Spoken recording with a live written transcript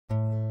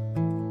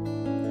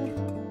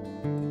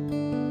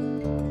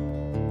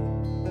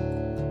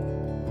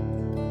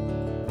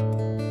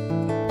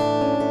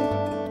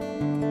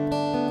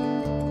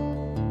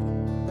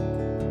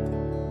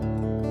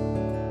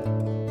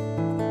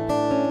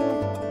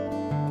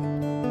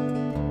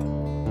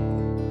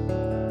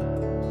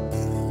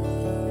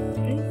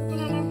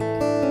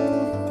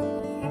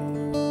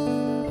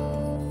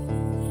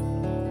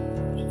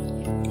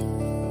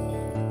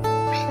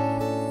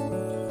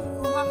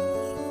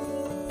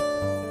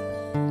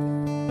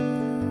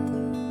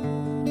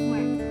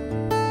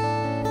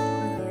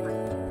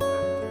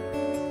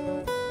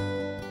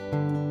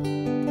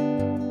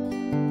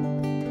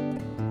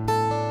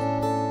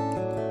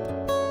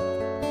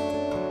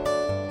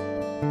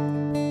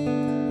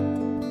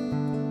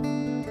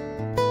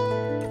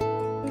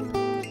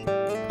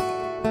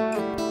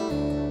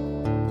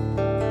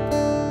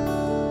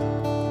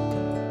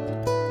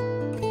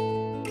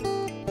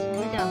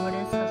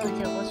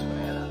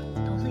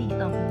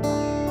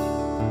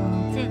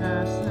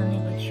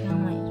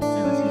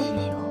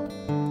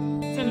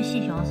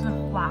能是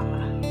花吧，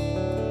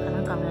可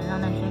能刚才让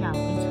那学长给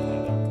拆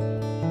的。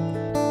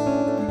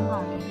忘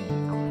了自己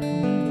找的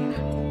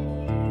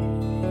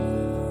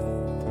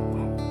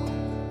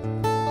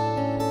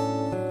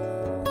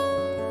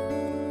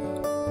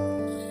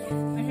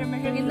没事没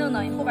事，给你弄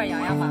弄，你后边养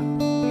养吧。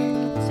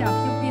橡皮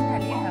不太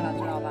厉害了，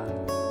知道吧？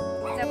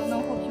再不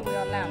弄后屁股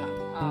要烂了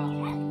啊！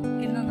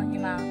给你弄弄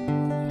行吗？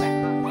快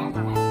啊，好吧。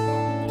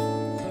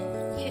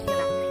谢谢了。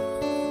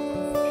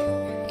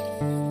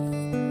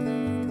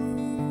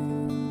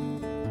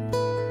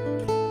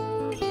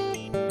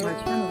我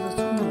全都是冲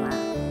的完，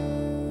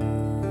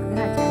给它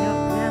剪掉，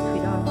给它推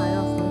掉的话要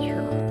生去了。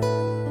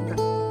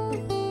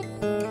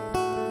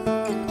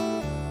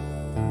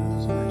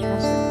这边全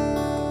是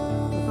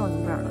都到里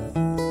边了，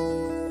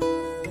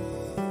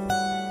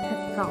太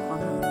脏了，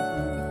它们。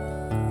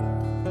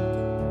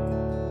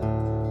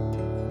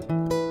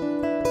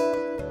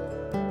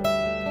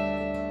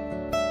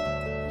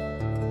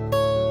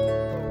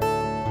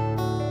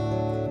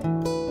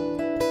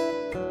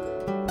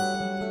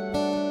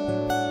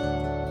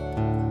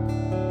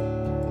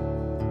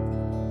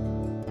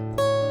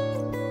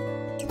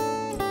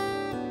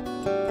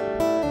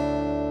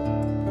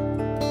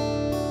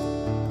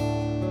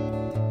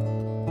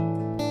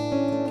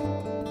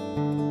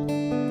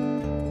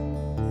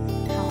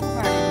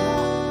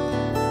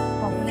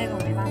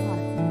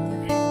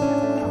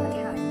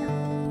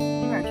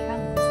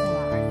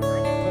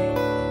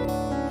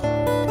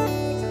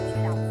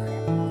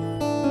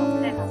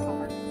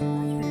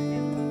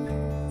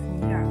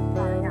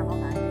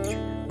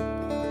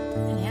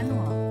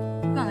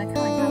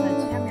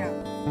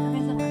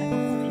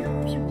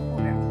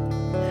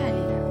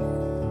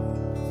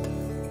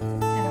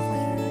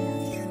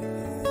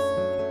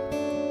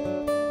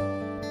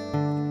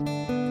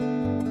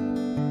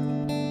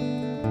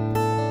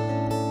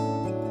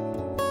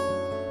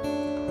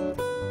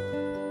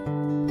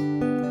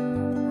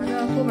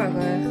后边个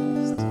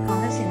刚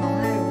才新房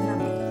还有那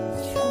个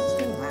全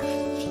臭啊，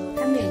还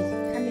没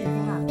那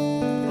啥，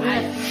哎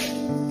呀，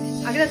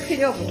俺给它推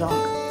掉不知道。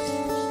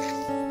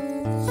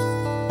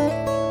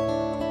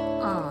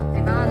啊，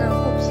得把那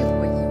后屁股、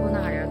衣服那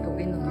点都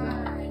给弄掉。